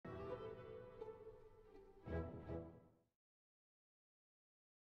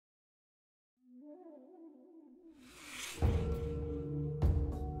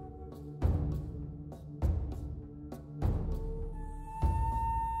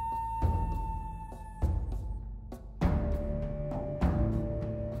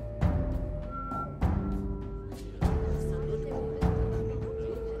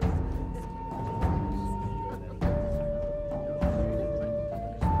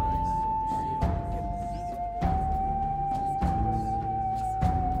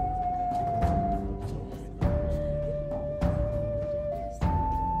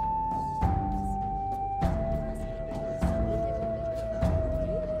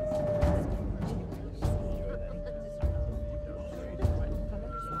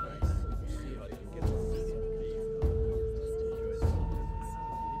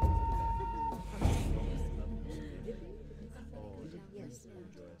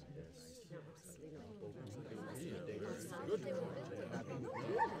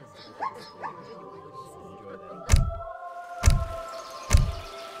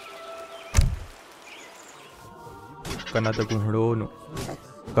Kanada Gunhrono.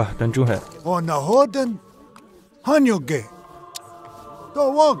 Kahtanju hai. On the Hoden, Hanyuge. Go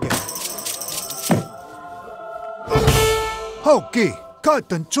Wage. Hoki,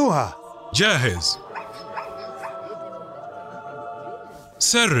 Katan Chuha. جاهز.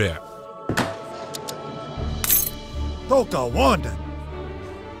 سرع. Toka Wanda.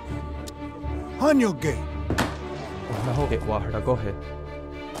 Hanyuge. Naho ke wahda go hai.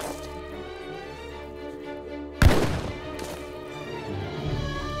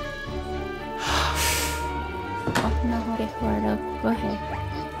 Naho ke wahda go hai.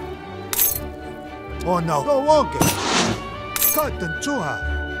 Oh no, go Wage. Katan Chuha.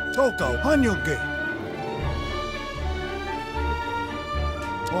 Toka Hanyuge.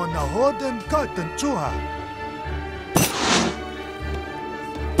 On the Hoden, Katan Chuha.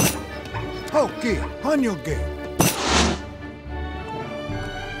 Hoki, Hanyuge.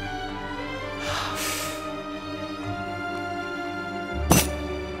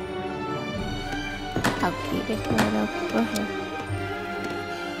 Hoki ke wahda go hai.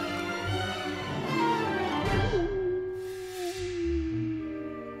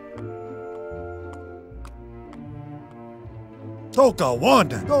 Toka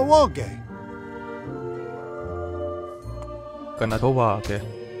Wanda. Go Wage. Kanada Wage.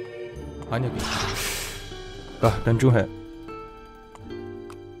 Hanyagi. Kahtanju hai.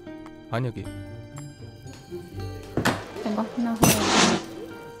 Hanyagi. Naho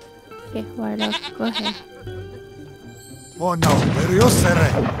ke wahda go hai. Oh no, Veriosere.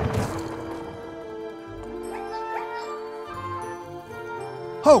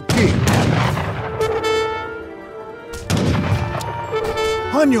 Hoki.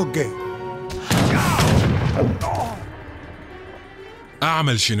 Hanyuge.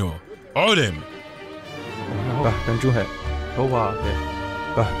 أعمل شنو؟ علم. Kahtanju hai. Wage.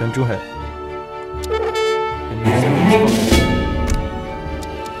 Kahtanju hai.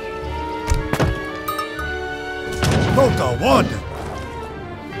 Toka Wanda.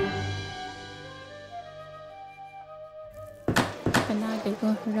 Kanada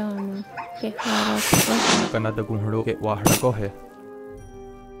Gunhrono ke wahda go hai. Kanada Gunhro ke wahda go hai.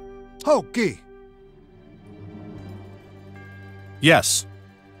 Hoki. Yes.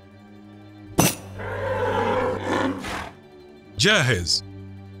 جاهز.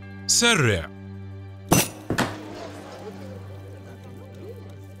 سرع.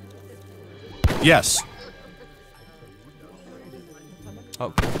 Yes.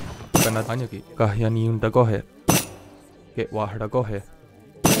 Kanada Hanyagi. Kahyani unda go hai. Ke wahda go hai.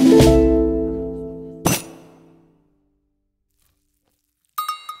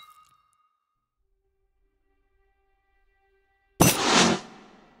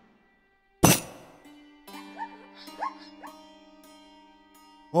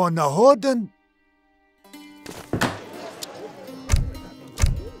 On the Hoden.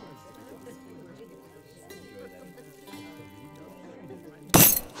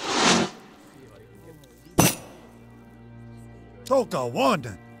 Toka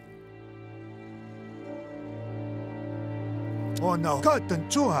Wanda. On the Katan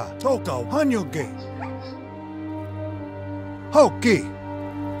Chuha. Toka Hanyuge. Hoki.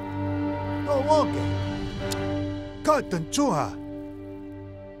 Go Wage. Katan Chuha.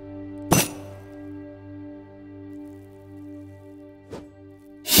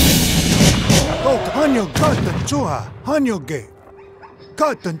 Hanyuge. Katan Chuha. Hanyuge.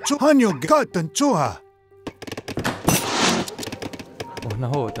 Katan Chuha. Hanyuge. Katan Chuha.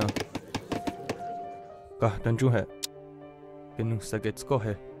 Naho ta. Kahtanju hai. Kinu sagets go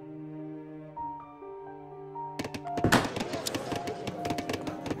hai.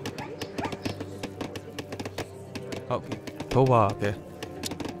 Hoki. Wage.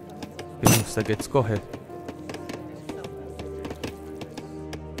 Kinu sagets go hai.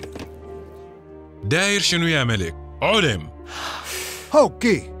 داير شنو يا ملك؟ علم.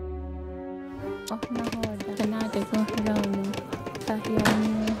 Hoki. Naho Kanada Gunhrono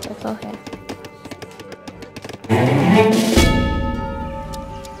kahyani go hai.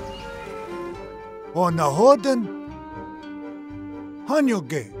 On the Hoden.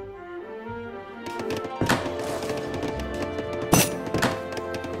 Hanyuge.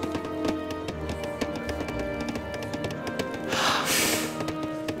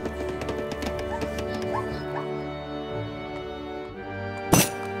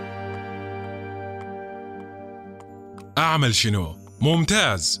 أعمل شنو؟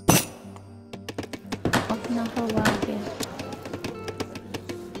 ممتاز. Naho Wage.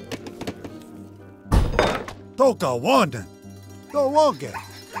 Toka Wanden. To Woge.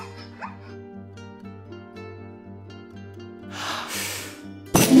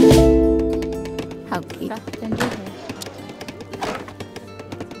 Hauki. Tenjuhe.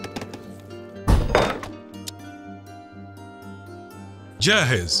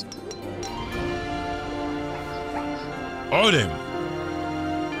 جاهز. علم.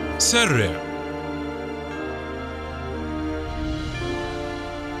 سرع.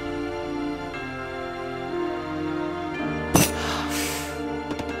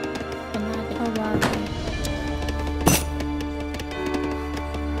 Hawaii.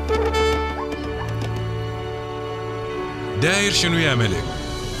 داير شنو يا ملك؟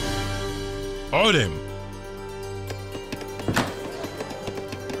 علم.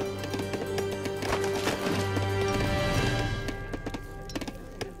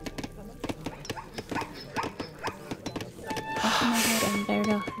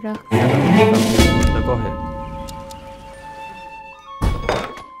 Đã có hết.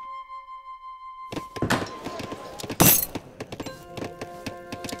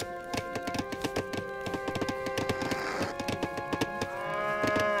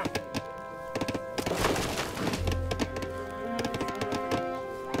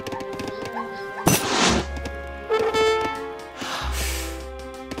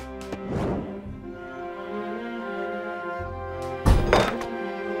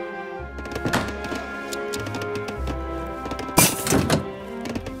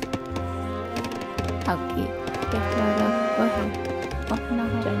 Hauki. Kefara Gohe.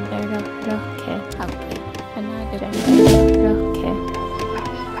 Oknaho Jandara Roke. Hauki. Anada Jandara Roke.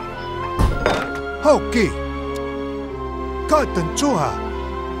 Hauki. Katan Chuha.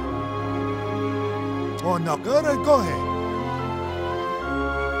 Onagare Gohe.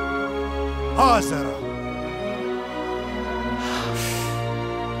 Hazara.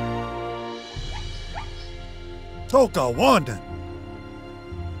 Toka Wanden.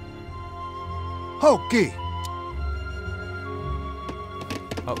 Hauki.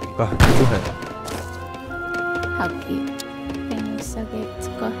 Ka chú hết. Hauki. Penisagate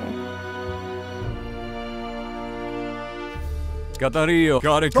Gohe. Gatario, Toka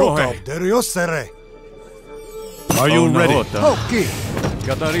Garikohe. Deriosere. Are you ready? Hauki.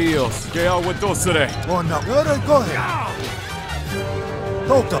 Gatarios, Geawatosere. Onagare Gohe.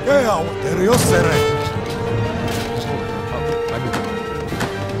 Toka Gea Deriosere.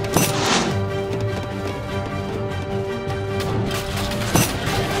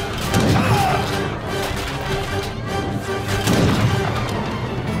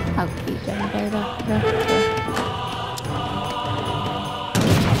 Hauki Jandara Roke.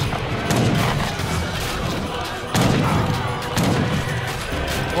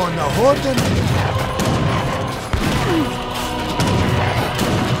 Ona Horden.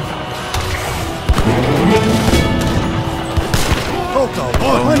 Toka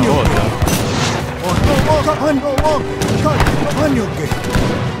Wanden. Ona Woga. Ona Woga. Katan Hanyuge.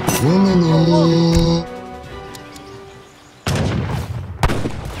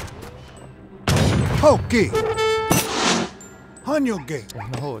 Hauki. Hanyuge.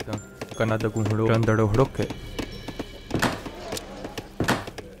 Ohna hoida. Kannada kunhulu randado hrokke.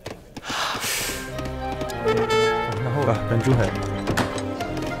 Ohna hoida. Ka tanju hai.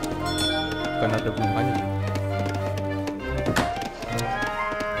 Kannada kunhanya.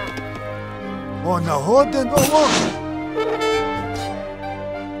 Ona Horden. To Woga.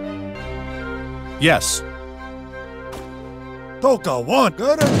 Yes. Toka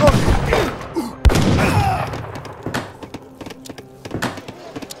Wanden.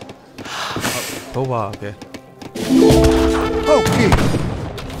 Tova ke. Hauki.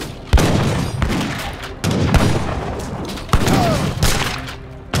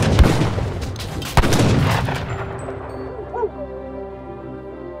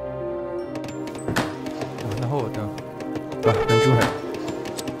 Ohna hoida. Ka tanju hai.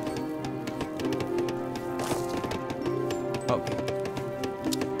 Okay.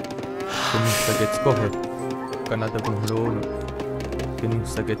 Kini sagets ko hai. Kannada kunhulu. Kini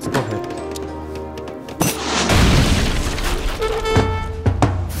sagets ko hai.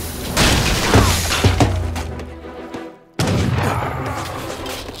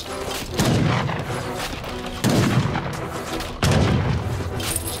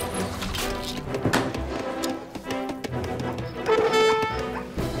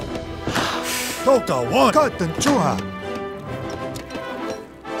 Toka Wanden. Katan Chuha.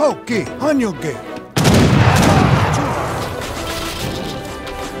 Hauki. Hanyuge.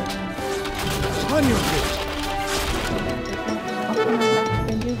 Hanyuge. Oknaho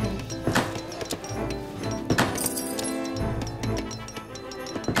Tenjuhe.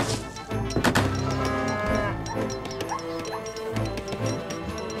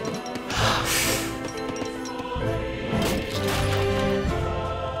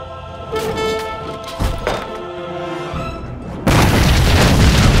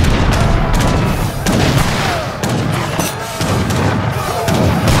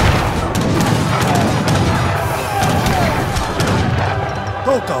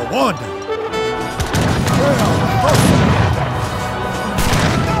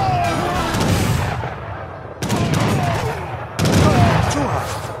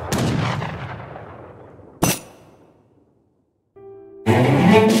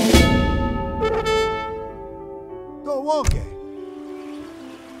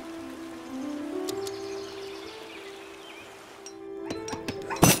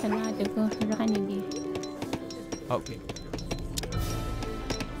 Kanadago Ranigi. Auki.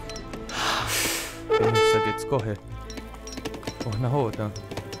 Penussagetskohe. Ohnahoda.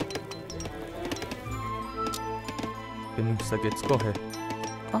 Penussagetskohe.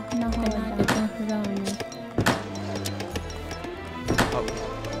 Kanadago Rani.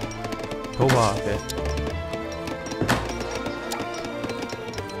 Tovake.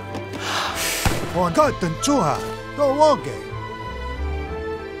 On katten tsuha. Towoge.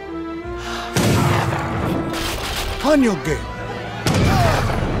 Hanjuge.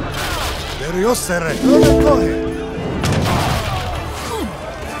 Terjossere. Kohe.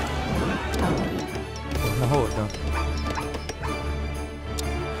 Ohnahoda.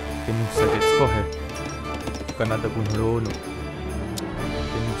 Penussagetskohe. Kanadagun Ronu.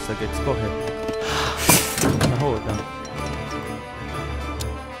 Penussagetskohe. Ohnahoda.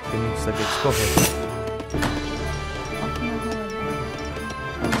 Penussagetskohe.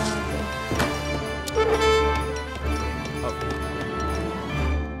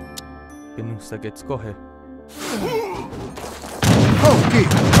 Penussagetskohe. Auki.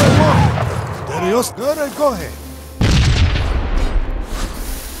 Terjossere kohe.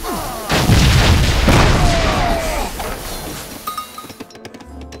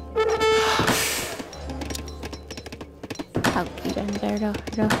 Auki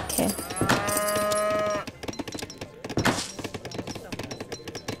Roke.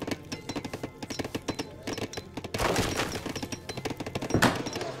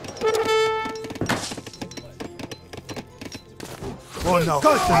 On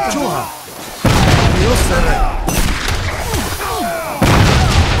katten tsuha. Terjossere.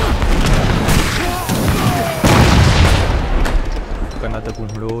 Kanadagun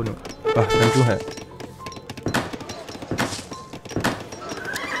Ronu. Kahtan juhe.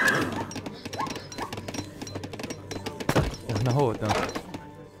 Ohnahoda.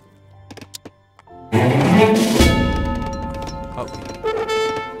 Auki.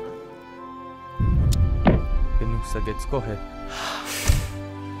 Penussagetskohe.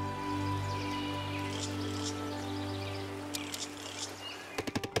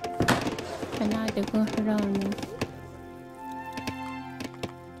 Kanadago Rani.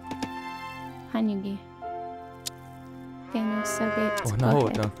 Hanigi. Penussagetskohe.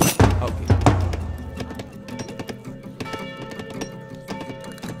 Ohnahoda. Auki.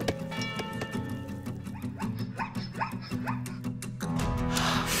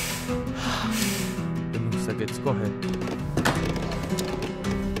 Penussagetskohe.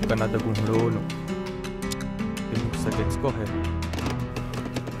 Kanadagun Ronu. Penussagetskohe.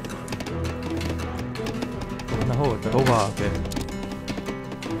 Ohnahoda. Tovake.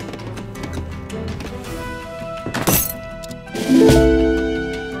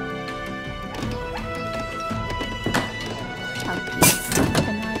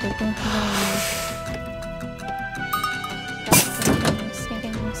 Kanadago Rani.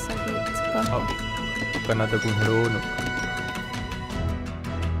 Penussagetskohe. Auki. Kanadagun Ronu.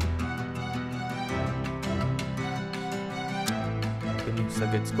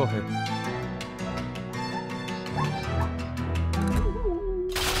 Penussagetskohe.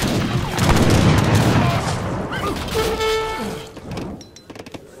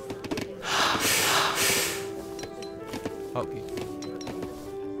 Auki.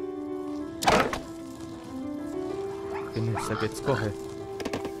 Penussagetskohe.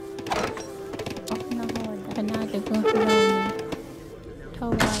 Kanadago Rani.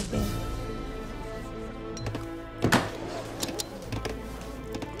 Towage.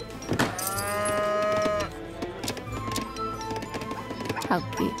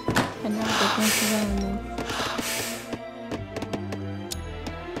 Auki. Kanadago Rani.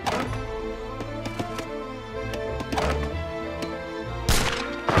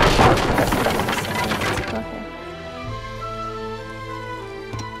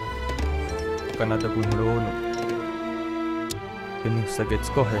 Kanadagun Ronu.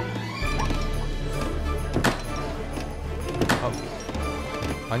 Penussagetskohe. Auki.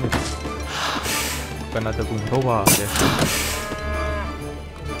 Hanjuge. Kanadagun Tovake.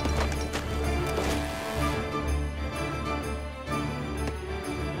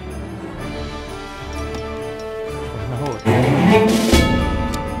 Ohnahoda.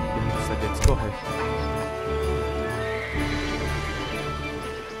 Penussagetskohe.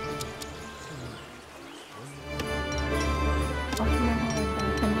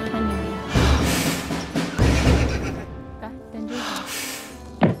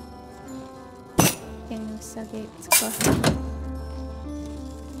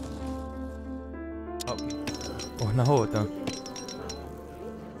 Auki. Ohnahoda.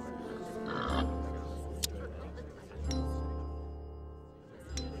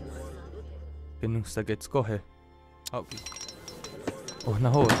 Minusta gets kohe. Auki. Oh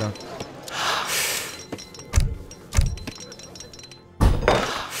nahoda.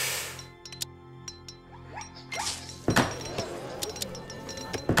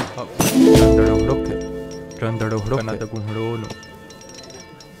 Randaro hroke. Randaro hroke. Kanada kung hrono.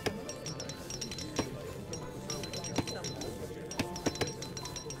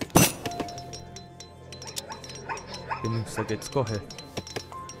 Minusta gets kohe.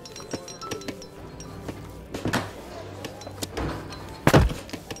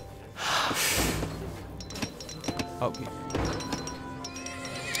 Auki.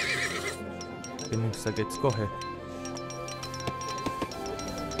 Minusta gets kohe.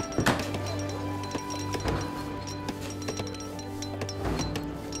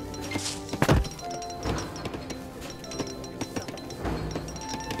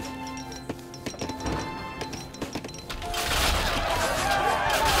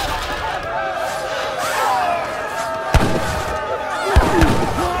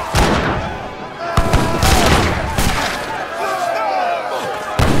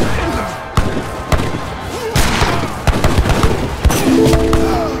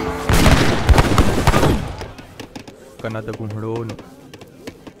 Kanada kung hrono.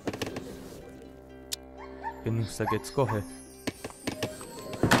 Minusta gets kohe.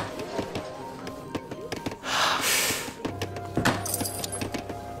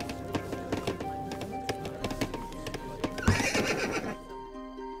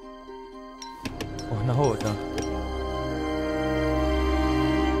 Oh nahoda.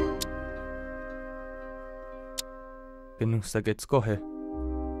 Minusta gets kohe.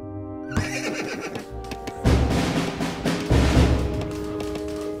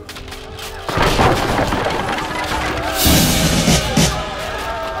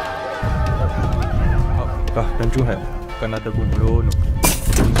 Kahden juhe. Kanada kung hrono.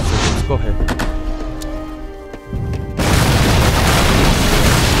 Minusta gets kohe.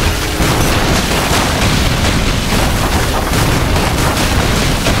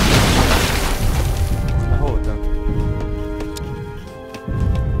 Nahoda.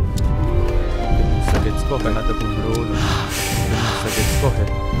 Minusta gets kohe. Kanada kung hrono. Minusta gets kohe.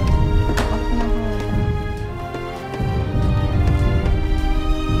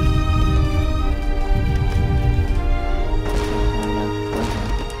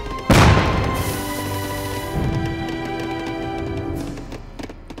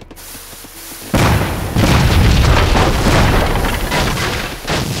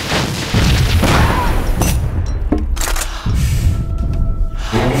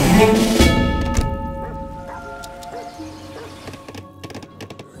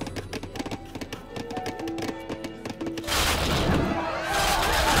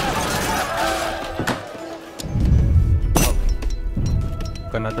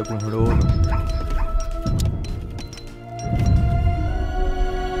 Kanada kung hrono.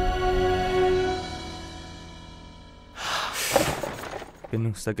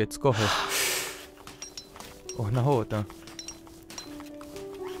 Minusta gets kohe. Oh nahoda.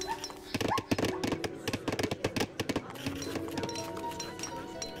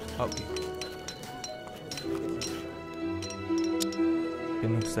 Auki.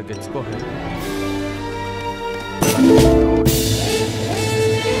 Minusta gets kohe.